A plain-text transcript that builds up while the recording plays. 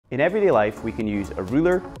In everyday life, we can use a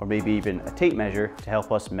ruler or maybe even a tape measure to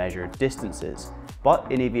help us measure distances.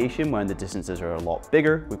 But in aviation, when the distances are a lot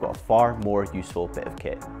bigger, we've got a far more useful bit of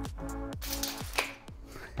kit.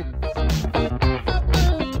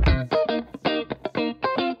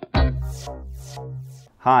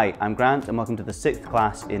 Hi, I'm Grant and welcome to the 6th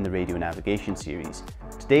class in the radio navigation series.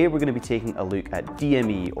 Today we're going to be taking a look at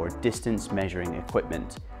DME or distance measuring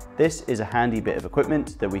equipment. This is a handy bit of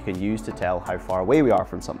equipment that we can use to tell how far away we are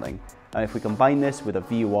from something. And if we combine this with a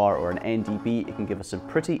VOR or an NDB, it can give us some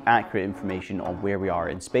pretty accurate information on where we are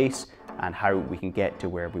in space and how we can get to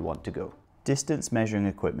where we want to go. Distance measuring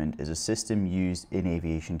equipment is a system used in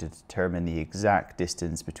aviation to determine the exact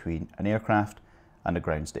distance between an aircraft and a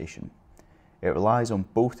ground station. It relies on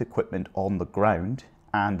both equipment on the ground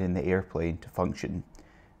and in the airplane to function,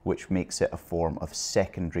 which makes it a form of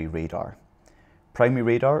secondary radar. Primary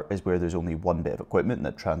radar is where there's only one bit of equipment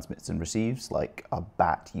that transmits and receives, like a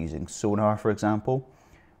bat using sonar, for example,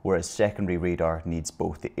 whereas secondary radar needs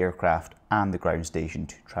both the aircraft and the ground station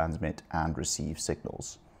to transmit and receive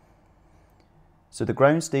signals. So the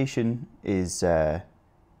ground station is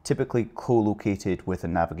typically co-located with a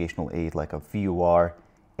navigational aid like a VOR,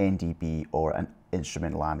 NDB, or an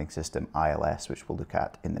instrument landing system, ILS, which we'll look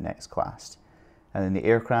at in the next class. And in the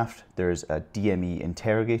aircraft, there's a DME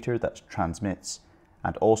interrogator that transmits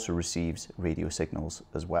and also receives radio signals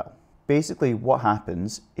as well. Basically, what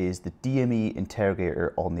happens is the DME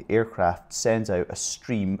interrogator on the aircraft sends out a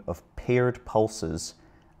stream of paired pulses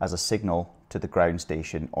as a signal to the ground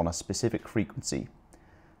station on a specific frequency.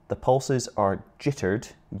 The pulses are jittered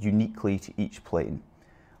uniquely to each plane.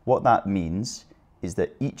 What that means is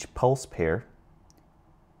that each pulse pair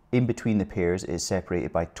in between the pairs is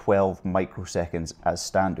separated by 12 microseconds as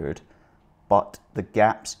standard, but the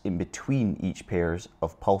gaps in between each pairs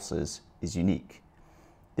of pulses is unique.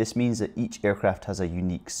 This means that each aircraft has a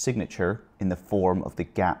unique signature in the form of the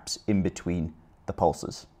gaps in between the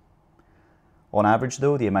pulses. On average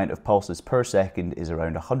though, the amount of pulses per second is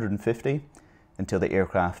around 150 until the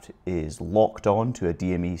aircraft is locked on to a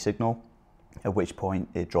DME signal, at which point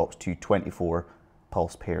it drops to 24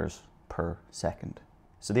 pulse pairs per second.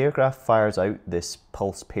 So the aircraft fires out this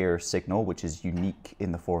pulse pair signal, which is unique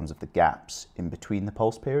in the forms of the gaps in between the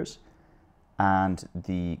pulse pairs, and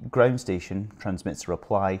the ground station transmits a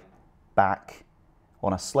reply back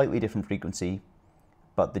on a slightly different frequency,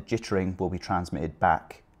 but the jittering will be transmitted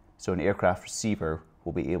back, so an aircraft receiver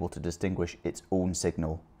will be able to distinguish its own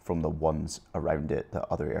signal from the ones around it that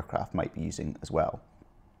other aircraft might be using as well.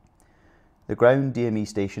 The ground DME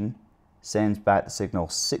station sends back the signal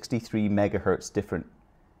 63 megahertz different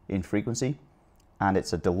in frequency, and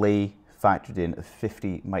it's a delay factored in of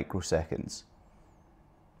 50 microseconds.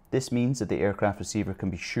 This means that the aircraft receiver can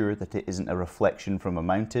be sure that it isn't a reflection from a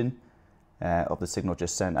mountain of the signal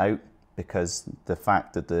just sent out, because the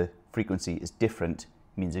fact that the frequency is different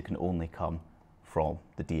means it can only come from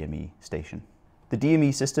the DME station. The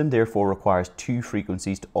DME system therefore requires two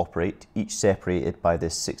frequencies to operate, each separated by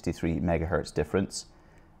this 63 megahertz difference.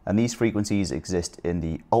 And these frequencies exist in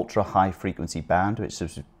the ultra high frequency band, which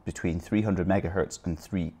is between 300 megahertz and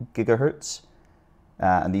 3 gigahertz.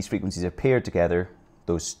 And these frequencies are paired together.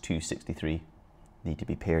 Those two 63 need to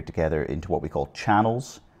be paired together into what we call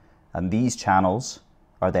channels. And these channels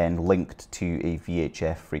are then linked to a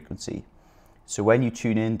VHF frequency. So when you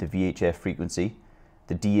tune in the VHF frequency,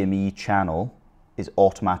 the DME channel is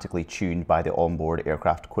automatically tuned by the onboard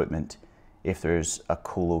aircraft equipment if there's a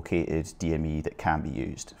co-located DME that can be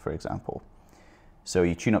used, for example. So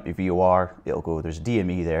you tune up your VOR, it'll go, there's a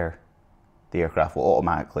DME there, the aircraft will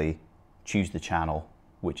automatically choose the channel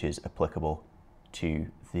which is applicable to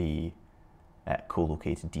the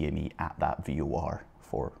co-located DME at that VOR,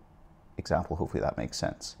 for example. Hopefully that makes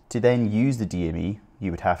sense. To then use the DME, you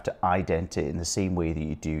would have to ident it in the same way that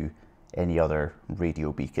you do any other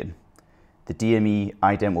radio beacon. The DME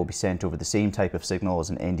ident will be sent over the same type of signal as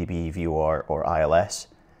an NDB, VOR, or ILS,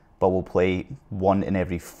 but will play 1 in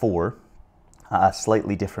every 4 at a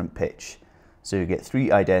slightly different pitch. So you get 3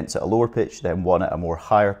 idents at a lower pitch, then 1 at a more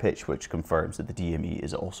higher pitch, which confirms that the DME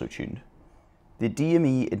is also tuned. The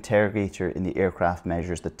DME interrogator in the aircraft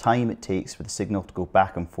measures the time it takes for the signal to go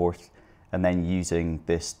back and forth, and then using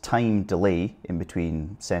this time delay in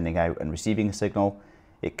between sending out and receiving a signal,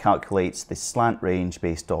 it calculates the slant range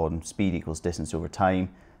based on speed equals distance over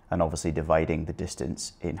time, and obviously dividing the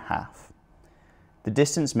distance in half. The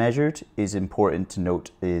distance measured, is important to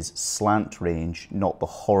note, is slant range, not the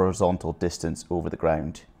horizontal distance over the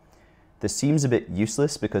ground. This seems a bit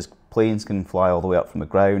useless because planes can fly all the way up from the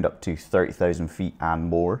ground up to 30,000 feet and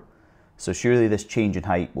more. So surely this change in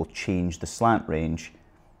height will change the slant range,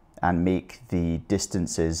 and make the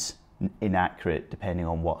distances inaccurate depending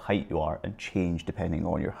on what height you are and change depending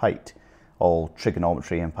on your height. All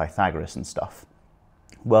trigonometry and Pythagoras and stuff.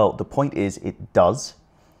 Well, the point is it does,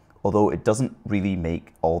 although it doesn't really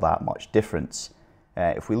make all that much difference.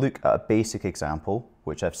 If we look at a basic example,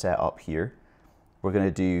 which I've set up here, we're going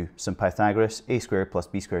to do some Pythagoras. A squared plus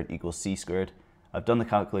b squared equals c squared. I've done the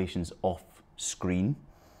calculations off screen,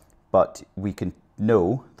 but we can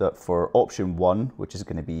know that for option 1, which is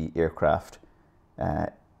going to be aircraft A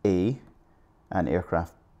and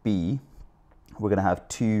aircraft B, we're going to have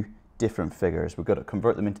two different figures. We're going to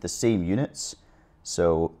convert them into the same units.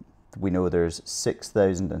 So we know there's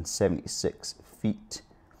 6,076 feet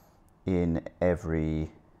in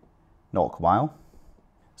every nautical mile.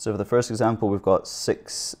 So for the first example, we've got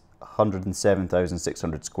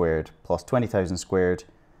 607,600 squared plus 20,000 squared.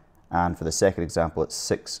 And for the second example, it's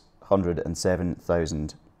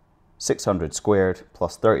 607,600 squared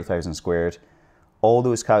plus 30,000 squared. All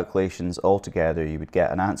those calculations all together, you would get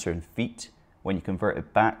an answer in feet. When you convert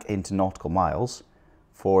it back into nautical miles,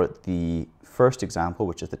 for the first example,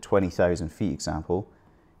 which is the 20,000 feet example,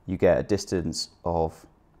 you get a distance of,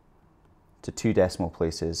 to two decimal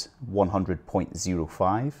places,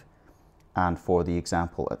 100.05. And for the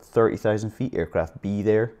example at 30,000 feet, aircraft B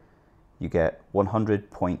there, you get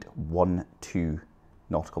 100.12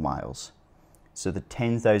 nautical miles. So the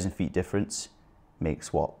 10,000 feet difference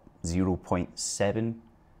makes what, 0.7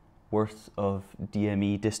 worth of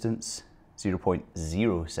DME distance?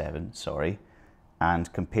 0.07, sorry.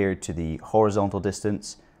 And compared to the horizontal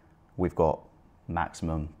distance, we've got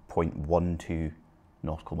maximum 0.12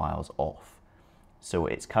 nautical miles off. So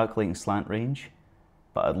it's calculating slant range,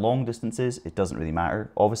 but at long distances, it doesn't really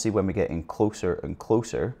matter. Obviously, when we get in closer and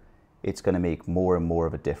closer, it's going to make more and more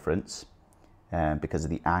of a difference because of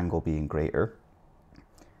the angle being greater.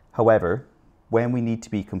 However, when we need to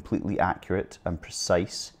be completely accurate and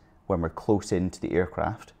precise when we're close into the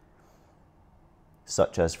aircraft,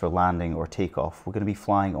 such as for landing or takeoff, we're going to be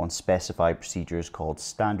flying on specified procedures called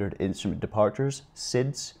Standard Instrument Departures,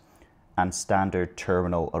 SIDS, and Standard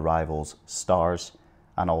Terminal Arrivals, STARS,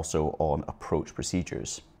 and also on approach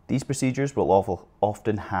procedures. These procedures will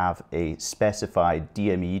often have a specified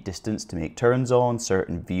DME distance to make turns on,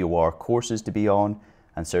 certain VOR courses to be on,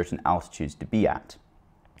 and certain altitudes to be at.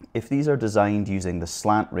 If these are designed using the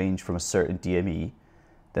slant range from a certain DME,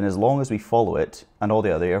 then as long as we follow it, and all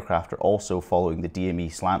the other aircraft are also following the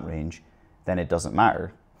DME slant range, then it doesn't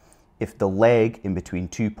matter. If the leg in between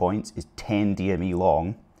 2 points is 10 DME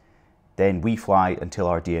long, then we fly until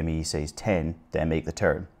our DME says 10, then make the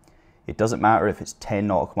turn. It doesn't matter if it's 10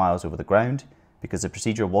 nautical miles over the ground, because the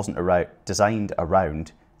procedure wasn't designed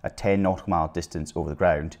around a 10 nautical mile distance over the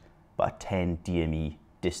ground, but a 10 DME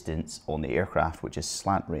distance on the aircraft, which is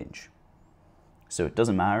slant range. So it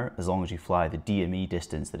doesn't matter, as long as you fly the DME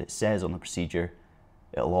distance that it says on the procedure,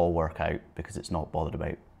 it'll all work out because it's not bothered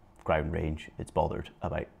about ground range, it's bothered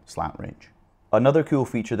about slant range. Another cool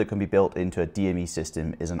feature that can be built into a DME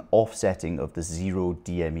system is an offsetting of the zero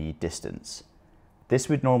DME distance. This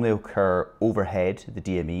would normally occur overhead the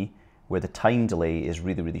DME, where the time delay is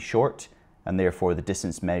really, really short, and therefore the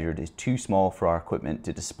distance measured is too small for our equipment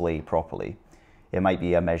to display properly. It might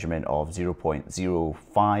be a measurement of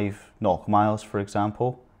 0.05 nautical miles, for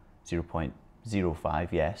example,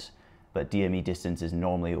 0.05, yes, but DME distance is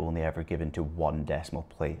normally only ever given to one decimal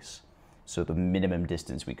place. So the minimum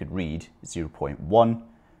distance we could read is 0.1,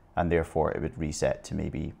 and therefore it would reset to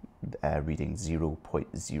maybe reading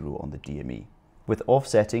 0.0 on the DME. With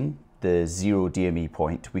offsetting the zero DME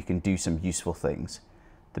point, we can do some useful things.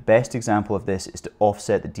 The best example of this is to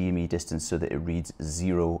offset the DME distance so that it reads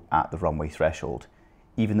 0 at the runway threshold,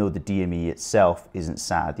 even though the DME itself isn't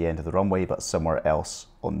sat at the end of the runway but somewhere else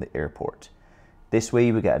on the airport. This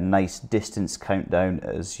way we get a nice distance countdown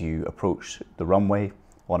as you approach the runway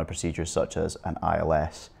on a procedure such as an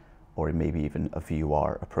ILS or maybe even a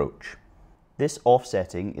VOR approach. This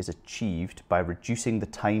offsetting is achieved by reducing the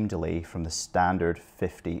time delay from the standard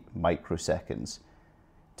 50 microseconds.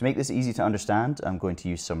 To make this easy to understand, I'm going to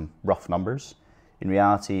use some rough numbers. In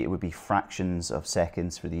reality, it would be fractions of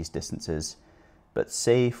seconds for these distances. But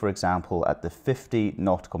say, for example, at the 50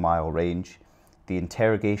 nautical mile range, the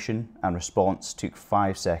interrogation and response took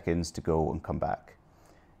 5 seconds to go and come back.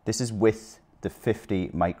 This is with the 50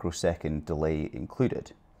 microsecond delay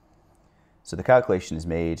included. So the calculation is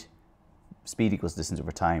made, speed equals distance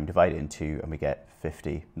over time, divided into 2, and we get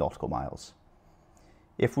 50 nautical miles.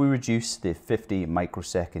 If we reduce the 50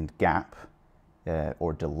 microsecond gap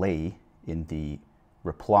or delay in the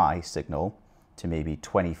reply signal to maybe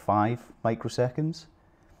 25 microseconds,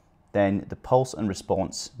 then the pulse and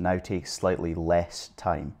response now takes slightly less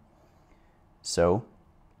time. So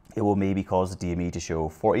it will maybe cause the DME to show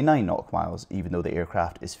 49 nautical miles, even though the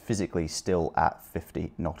aircraft is physically still at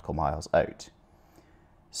 50 nautical miles out.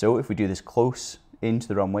 So if we do this close into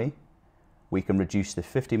the runway, we can reduce the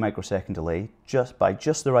 50 microsecond delay by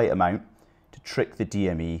just the right amount to trick the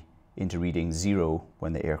DME into reading 0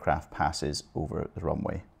 when the aircraft passes over the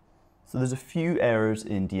runway. So there's a few errors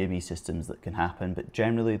in DME systems that can happen, but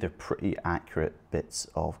generally they're pretty accurate bits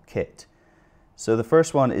of kit. So the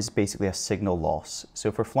first one is basically a signal loss. So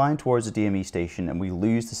if we're flying towards a DME station and we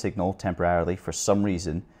lose the signal temporarily for some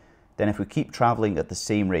reason, then if we keep traveling at the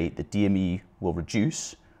same rate, the DME will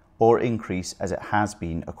reduce or increase as it has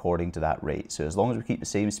been according to that rate. So as long as we keep the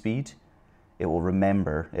same speed, it will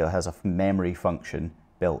remember, it has a memory function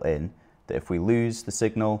built in that if we lose the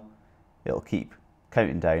signal, it'll keep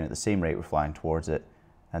counting down at the same rate we're flying towards it,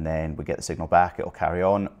 and then we get the signal back, it'll carry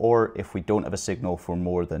on. Or if we don't have a signal for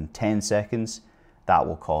more than 10 seconds, that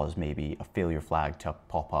will cause maybe a failure flag to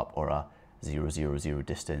pop up, or a 000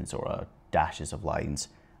 distance, or a dashes of lines.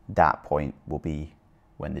 That point will be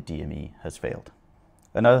when the DME has failed.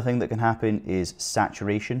 Another thing that can happen is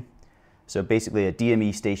saturation. So basically a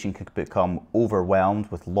DME station could become overwhelmed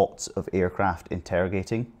with lots of aircraft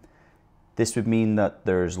interrogating. This would mean that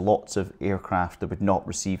there's lots of aircraft that would not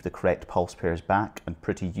receive the correct pulse pairs back, and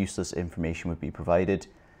pretty useless information would be provided.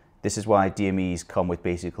 This is why DMEs come with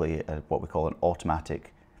basically what we call an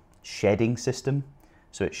automatic shedding system.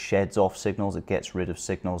 So it sheds off signals, it gets rid of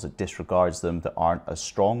signals, it disregards them that aren't as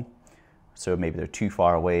strong. So maybe they're too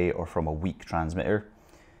far away or from a weak transmitter.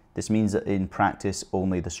 This means that in practice,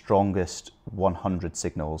 only the strongest 100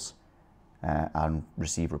 signals and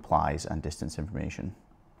receive replies and distance information.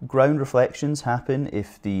 Ground reflections happen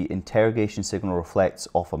if the interrogation signal reflects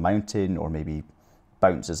off a mountain, or maybe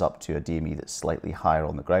bounces up to a DME that's slightly higher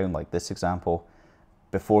on the ground, like this example,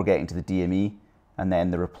 before getting to the DME, and then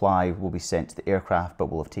the reply will be sent to the aircraft,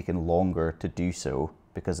 but will have taken longer to do so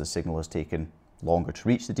because the signal has taken longer to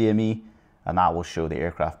reach the DME, and that will show the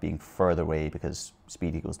aircraft being further away because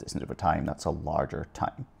speed equals distance over time. That's a larger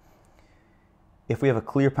time. If we have a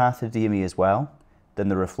clear path to the DME as well, then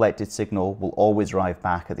the reflected signal will always arrive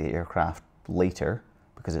back at the aircraft later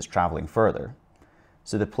because it's traveling further.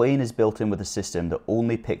 So the plane is built in with a system that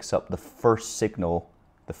only picks up the first signal,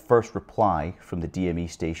 the first reply from the DME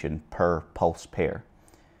station per pulse pair.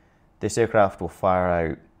 This aircraft will fire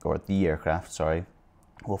out, or the aircraft, sorry,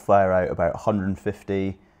 will fire out about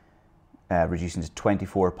 150, reducing to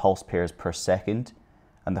 24 pulse pairs per second.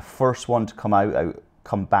 And the first one to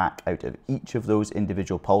come back out of each of those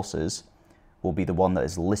individual pulses will be the one that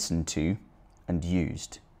is listened to and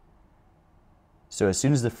used. So as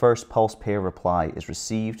soon as the first pulse pair reply is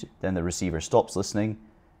received, then the receiver stops listening,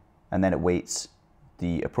 and then it waits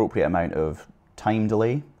the appropriate amount of time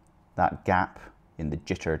delay, that gap in the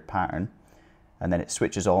jittered pattern, and then it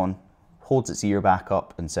switches on, holds its ear back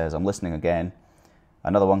up and says, I'm listening again.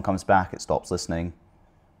 Another one comes back, it stops listening,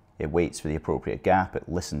 it waits for the appropriate gap, it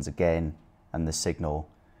listens again, and the signal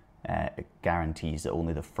it guarantees that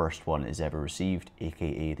only the first one is ever received,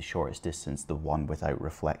 aka the shortest distance, the one without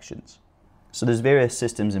reflections. So there's various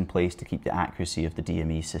systems in place to keep the accuracy of the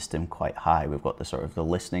DME system quite high. We've got the sort of the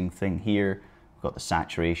listening thing here, we've got the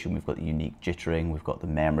saturation, we've got the unique jittering, we've got the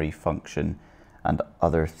memory function, and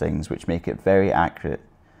other things which make it very accurate.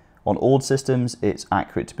 On old systems, it's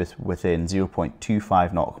accurate to be within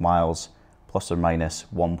 0.25 nautical miles, plus or minus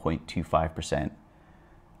 1.25%.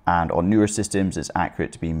 And on newer systems, it's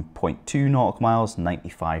accurate to be 0.2 nautical miles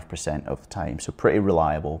 95% of the time. So pretty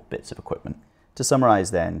reliable bits of equipment. To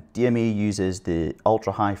summarize then, DME uses the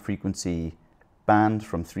ultra high frequency band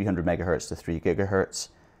from 300 megahertz to 3 gigahertz.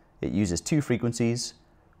 It uses two frequencies,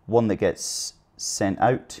 one that gets sent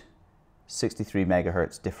out, 63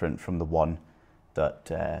 megahertz, different from the one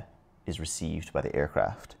that is received by the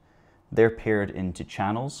aircraft. They're paired into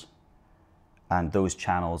channels, and those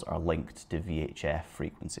channels are linked to VHF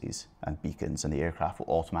frequencies and beacons, and the aircraft will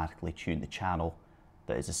automatically tune the channel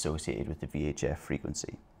that is associated with the VHF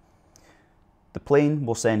frequency. The plane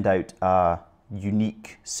will send out a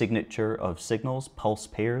unique signature of signals, pulse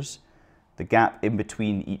pairs. The gap in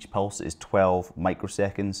between each pulse is 12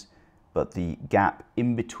 microseconds, but the gap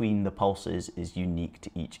in between the pulses is unique to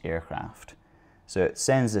each aircraft. So it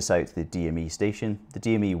sends this out to the DME station. The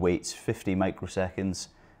DME waits 50 microseconds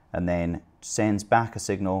and then sends back a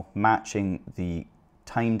signal matching the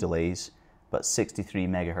time delays, but 63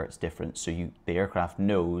 megahertz difference. So the aircraft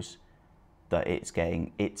knows that it's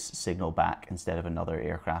getting its signal back instead of another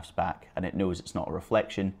aircraft's back, and it knows it's not a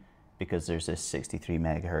reflection because there's this 63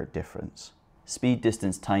 megahertz difference. Speed,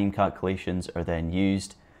 distance, time calculations are then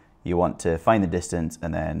used. You want to find the distance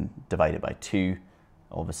and then divide it by 2,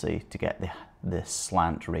 obviously, to get this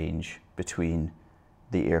slant range between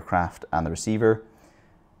the aircraft and the receiver.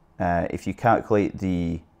 If you calculate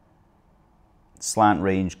the slant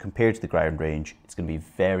range compared to the ground range, it's going to be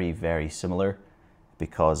very, very similar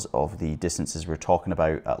because of the distances we're talking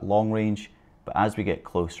about at long range. But as we get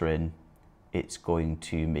closer in, it's going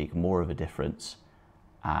to make more of a difference.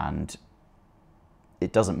 And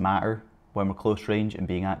it doesn't matter when we're close range and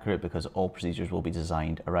being accurate, because all procedures will be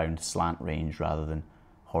designed around slant range rather than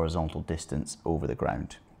horizontal distance over the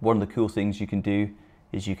ground. One of the cool things you can do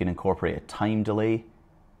is you can incorporate a time delay.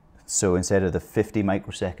 So instead of the 50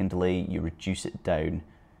 microsecond delay, you reduce it down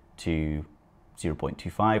to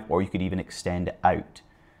 0.25, or you could even extend it out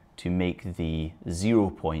to make the 0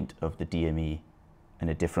 point of the DME in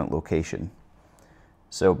a different location.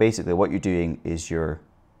 So basically what you're doing is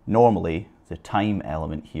normally the time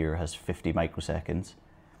element here has 50 microseconds.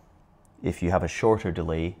 If you have a shorter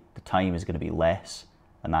delay, the time is going to be less,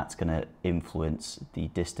 and that's going to influence the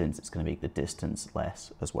distance. It's going to make the distance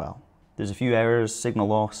less as well. There's a few errors, signal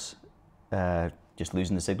loss, just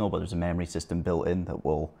losing the signal, but there's a memory system built in that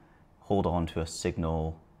will hold on to a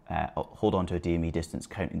signal, hold on to a DME distance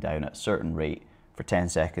counting down at a certain rate for 10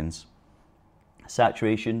 seconds.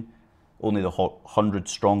 Saturation, only the 100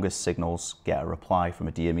 strongest signals get a reply from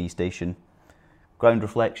a DME station. Ground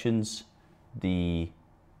reflections, the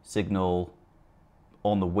signal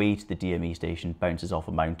on the way to the DME station bounces off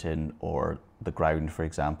a mountain or the ground, for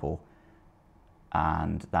example,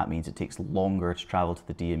 and that means it takes longer to travel to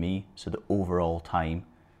the DME, so the overall time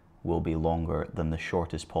will be longer than the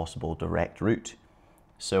shortest possible direct route.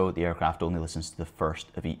 So the aircraft only listens to the first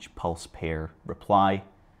of each pulse pair reply,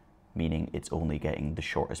 meaning it's only getting the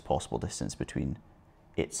shortest possible distance between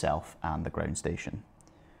itself and the ground station.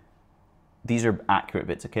 These are accurate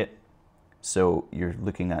bits of kit. So you're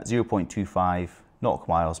looking at 0.25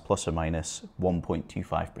 nautical miles plus or minus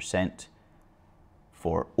 1.25%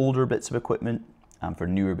 for older bits of equipment, and for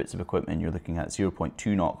newer bits of equipment, you're looking at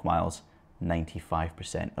 0.2 nautical miles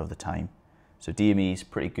 95% of the time. So DME's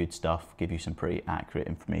pretty good stuff, give you some pretty accurate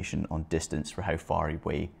information on distance for how far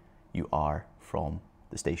away you are from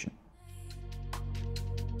the station.